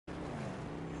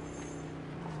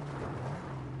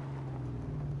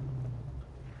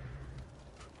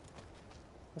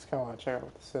Just kind of want to check out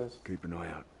what this is. Keep an eye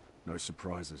out. No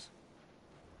surprises.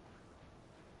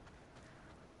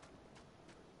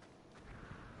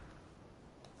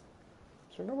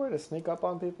 Is there no way to sneak up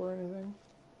on people or anything?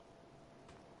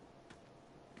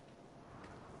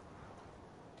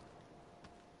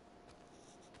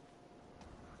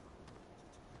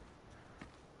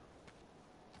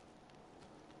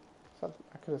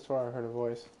 I could have sworn I heard a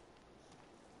voice.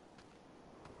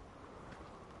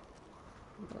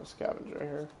 No scavenger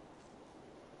here.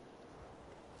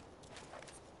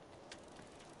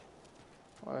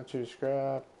 1 or 2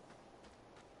 scrap.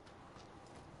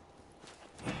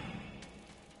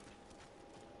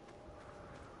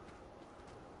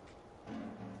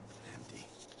 Empty.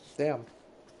 Damn.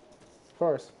 Of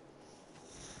course.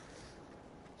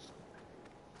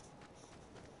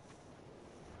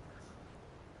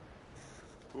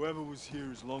 Whoever was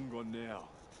here is long gone now.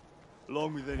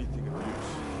 Along with anything of use.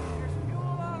 There's fuel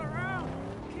all around.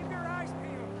 Keep your eyes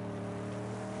peeled.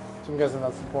 So I'm guessing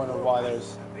that's the point of why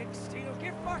there's A big steel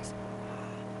gift box.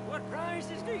 What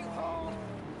prizes do you hold?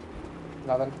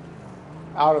 nothing.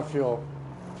 Out of fuel.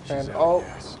 She's And out oh, of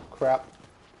gas. crap.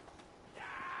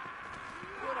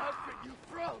 What outfit you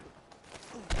from?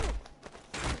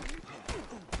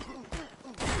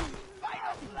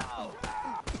 Final blow!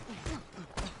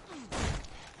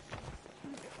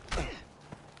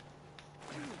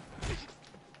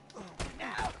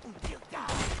 Now you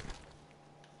die!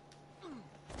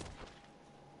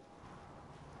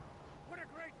 What a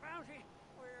great bounty!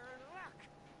 We're in luck!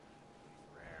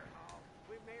 These rare haul,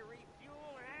 we may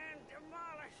refuel and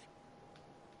demolish!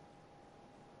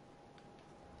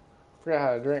 Forgot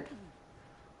how to drink.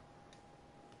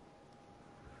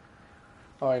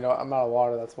 Oh, you know what? I'm out of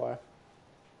water, that's why.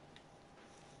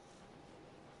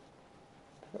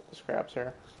 Pick up the scraps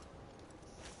here.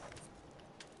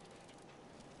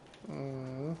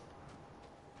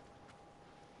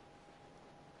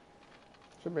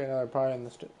 Should be another probably in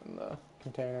the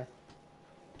container.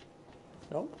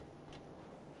 Nope.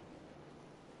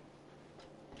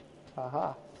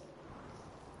 Aha.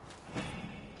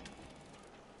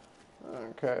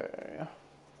 Okay.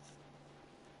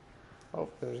 Oh,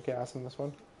 there's gas in this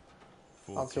one.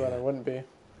 I don't see why there wouldn't be.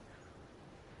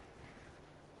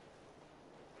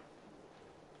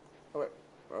 Oh, wait.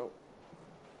 Oh.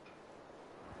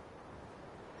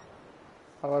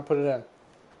 How do I put it in?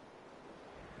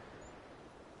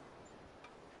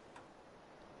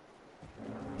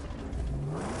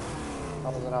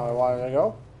 That wasn't how I wanted to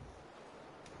go.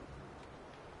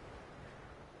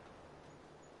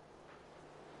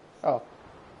 Oh.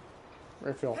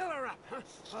 Refuel. Fill her up, huh?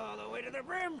 All the way to the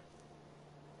brim.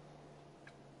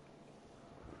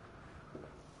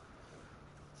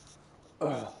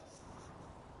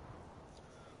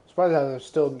 Surprised that there's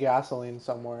still gasoline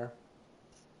somewhere.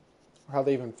 Or how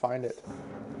they even find it.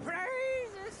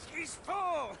 Praises, she's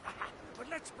full. But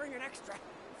let's bring an extra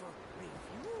for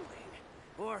refueling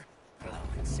or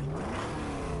blowing something up.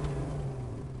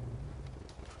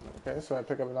 Okay, so I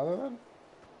pick up another then?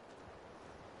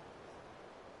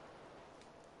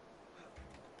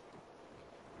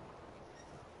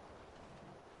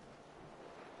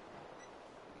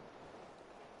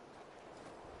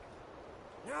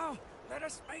 Now, let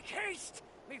us make haste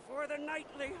before the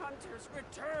nightly hunters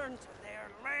return to their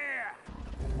lair.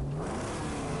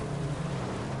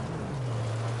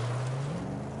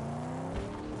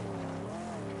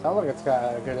 Sounds like it's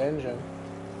got a good engine.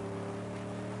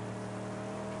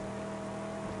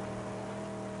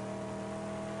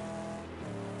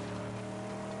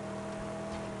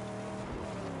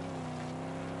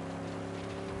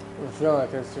 I'm feeling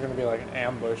like there's going to be like an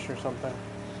ambush or something.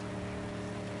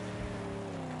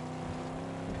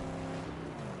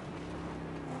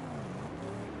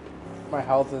 My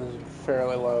health is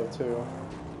fairly low too.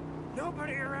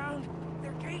 Nobody around.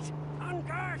 Their gate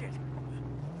unguarded.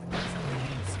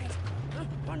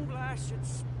 One blast should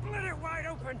split it wide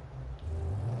open.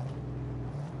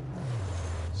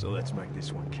 So let's make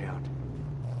this one count.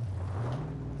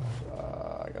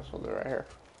 I guess we'll do it right here.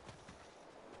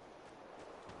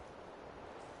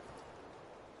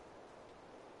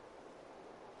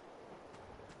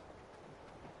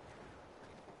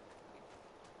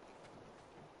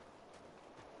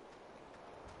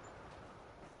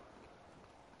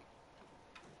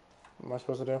 What am I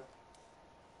supposed to do?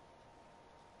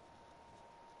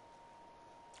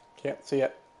 Can't see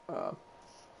it. Let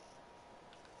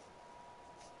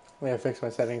me fix my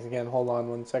settings again. Hold on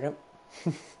 1 second.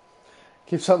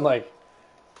 Keeps on like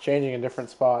changing in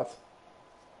different spots.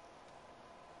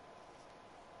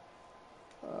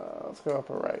 Let's go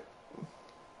upper right.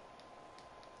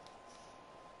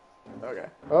 Okay.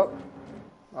 Oh.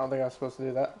 I don't think I was supposed to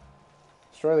do that.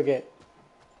 Destroy the gate.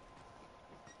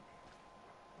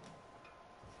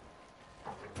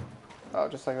 Oh,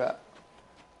 just like that.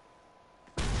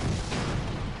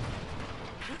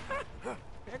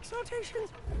 Exaltations!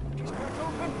 Just got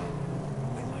open.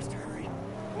 I must hurry.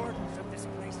 Wardens of this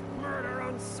place murder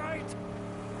on sight.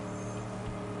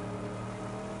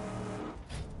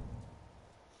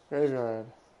 Graveyard.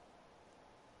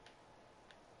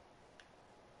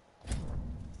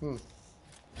 The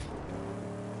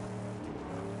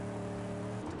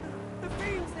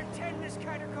fiends that tend this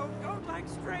catacomb don't like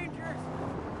strangers.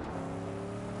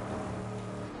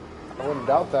 I wouldn't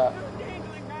doubt that. There are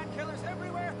dangling man killers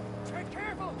everywhere. Tread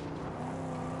careful.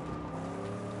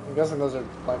 I'm guessing those are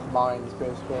like mines,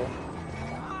 basically.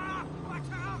 Ah,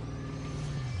 watch out!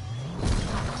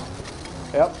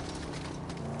 Yep.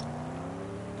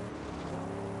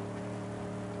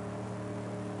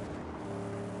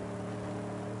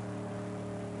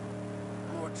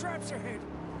 More traps ahead.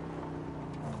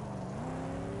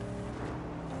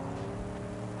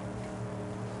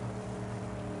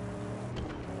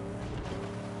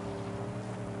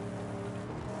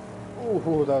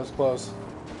 Ooh, that was close.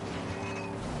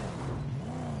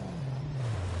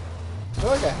 Is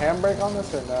there like a handbrake on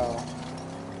this or no?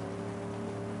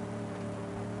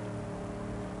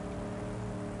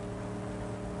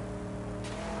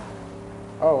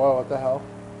 Oh, whoa, what the hell?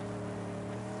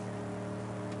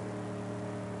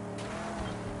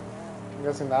 I'm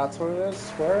guessing that's what it is?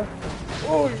 Square?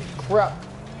 Holy crap!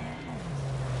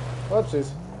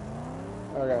 Whoopsies.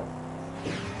 Okay.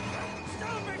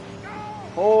 Stop it! No!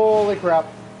 Holy crap.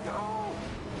 No!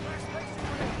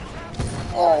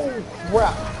 Oh,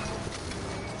 crap.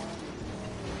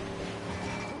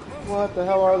 What the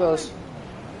hell are those?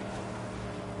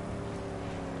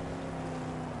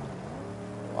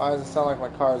 Why does it sound like my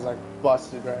car is like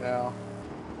busted right now?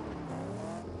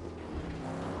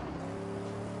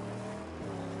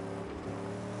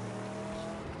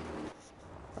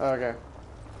 Okay.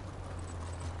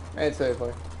 Made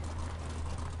safely.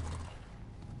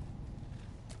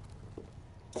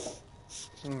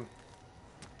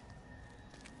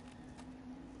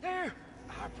 There!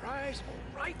 Our prize,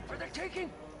 right for the taking!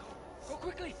 Go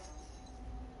quickly!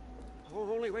 The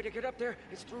only way to get up there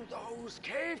is through those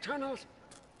cave tunnels!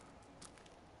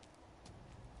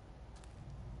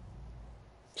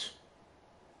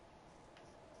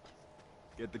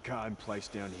 Get the car in place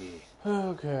down here.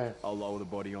 Okay. I'll lower the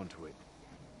body onto it.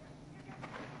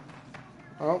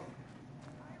 Oh.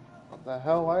 What the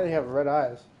hell? Why do you have red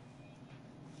eyes?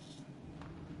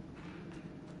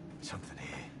 Something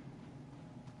here.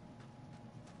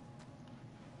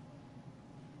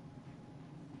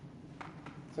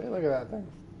 See, look at that thing.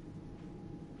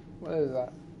 What is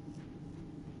that?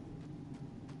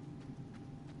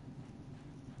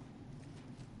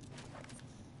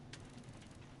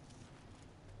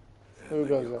 Who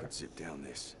goes there? Could zip down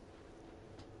this.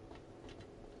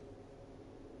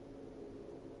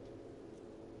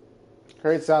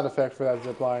 Great sound effect for that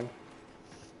zip line.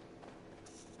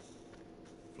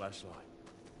 Flashlight.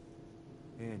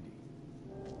 Handy.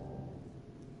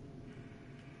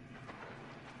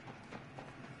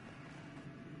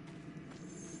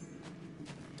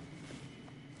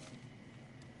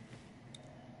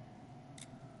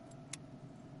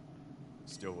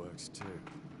 Still works too.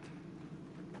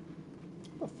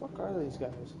 What the fuck are these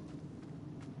guys?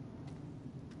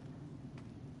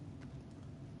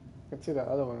 I can see that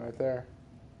other one right there.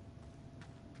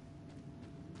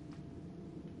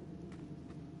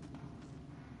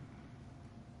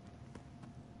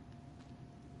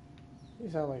 He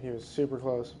sounded like he was super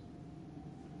close.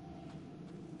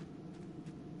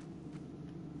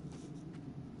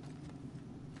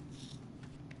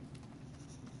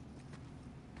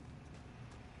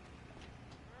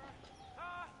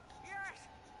 Yes!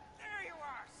 There you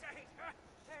are, Saint!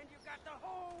 And you got the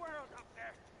whole world up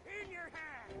there, in your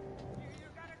hand! You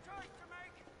got a choice to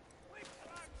make! Which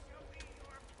one shall be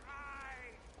your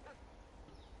bride?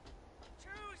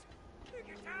 Choose! Take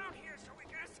it down here so we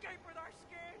can escape with our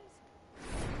skins!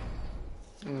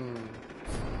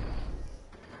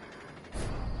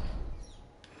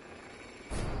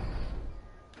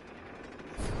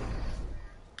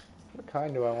 What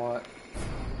kind do I want?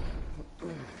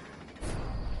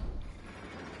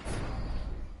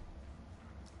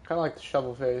 Kind of like the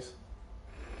shovel face.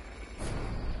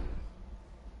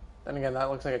 Then again, that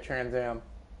looks like a Trans Am.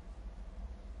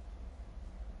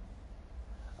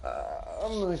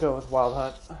 I'm gonna go with Wild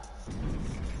Hunt.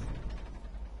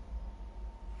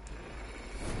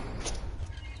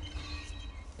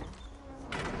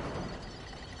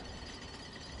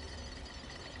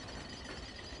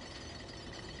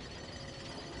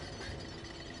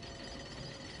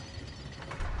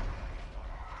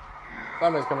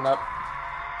 Somebody's coming up.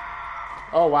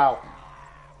 Oh, wow.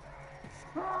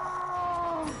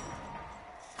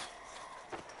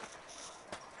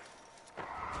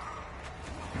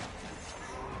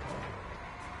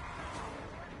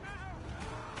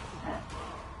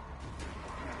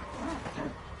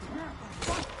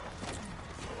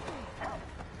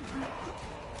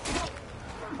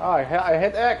 Oh, I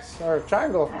hit X, or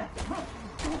triangle.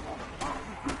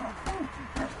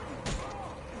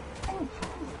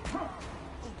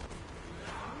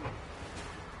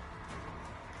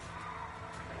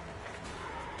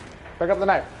 Pick up the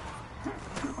knife.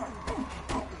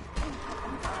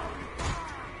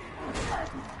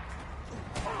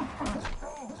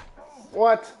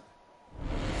 What?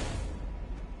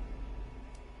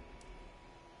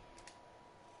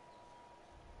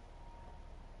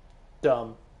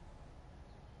 Dumb.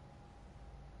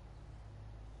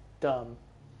 Dumb.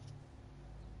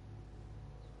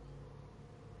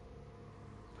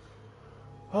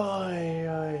 Ay,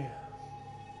 ay.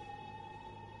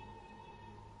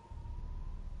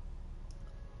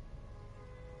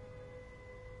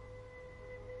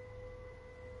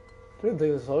 Didn't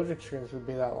think this loading screens would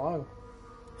be that long.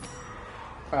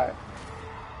 Alright.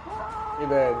 You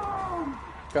did.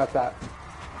 Got that.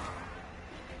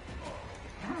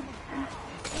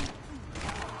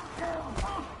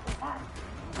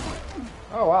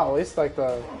 Oh wow, at least like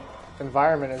the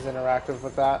environment is interactive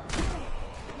with that.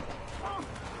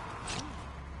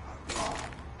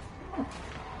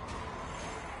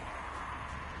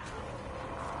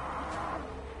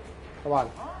 Come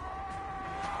on.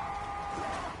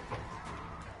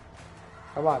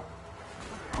 Come on.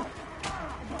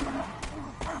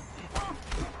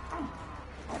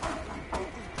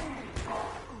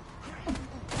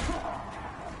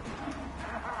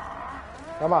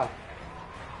 Come on.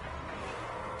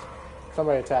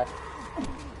 Somebody attack.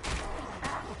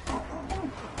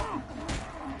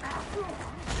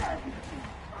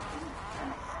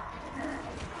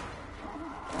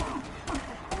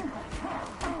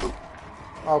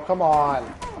 Oh, come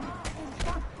on.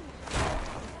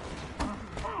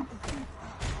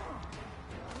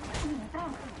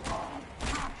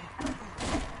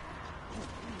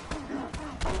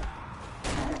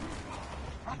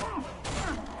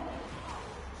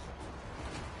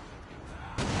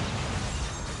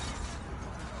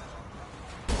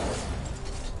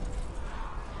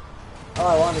 Oh,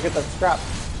 I wanted to get that scrap.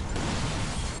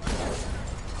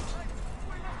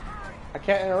 I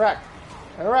can't interact.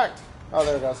 Interact! Oh,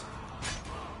 there it goes.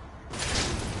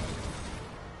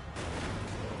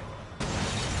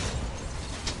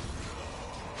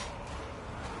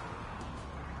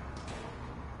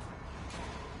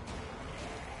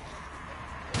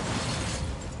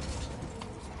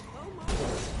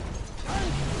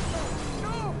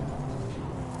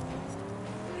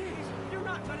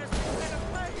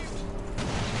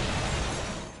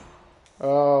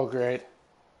 Oh, great.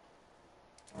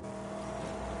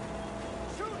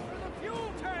 Shoot for the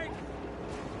fuel tank!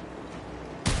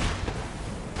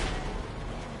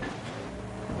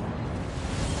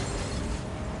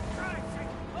 Christ,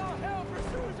 all hell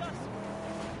pursues us!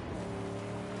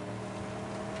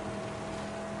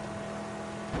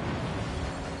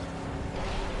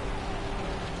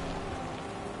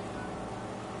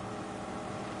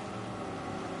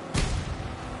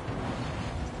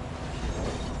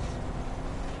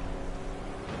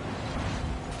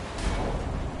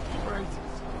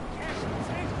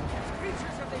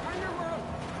 Creatures of the underworld!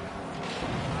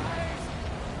 Eyes!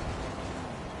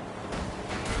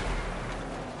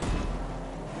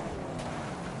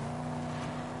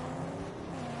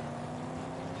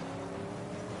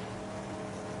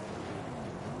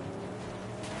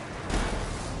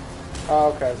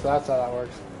 Oh, okay, so that's how that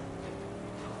works.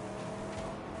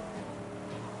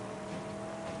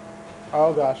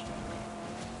 Oh, gosh.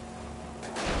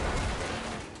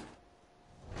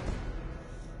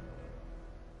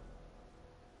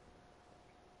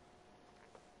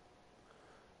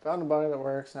 Found a bunny that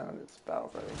works, now it's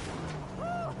battle ready.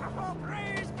 Oh,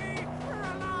 praise be! We're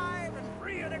alive and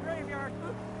free of the graveyard!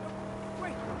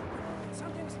 Wait,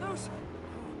 something's loose.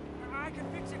 I can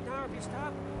fix it now if you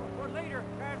stop, or later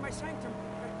at my sanctum.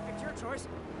 It's your choice.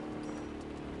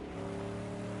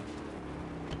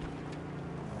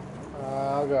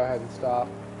 I'll go ahead and stop.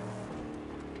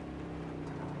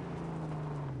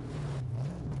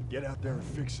 Get out there and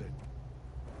fix it.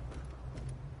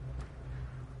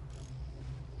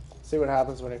 See what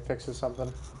happens when he fixes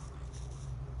something.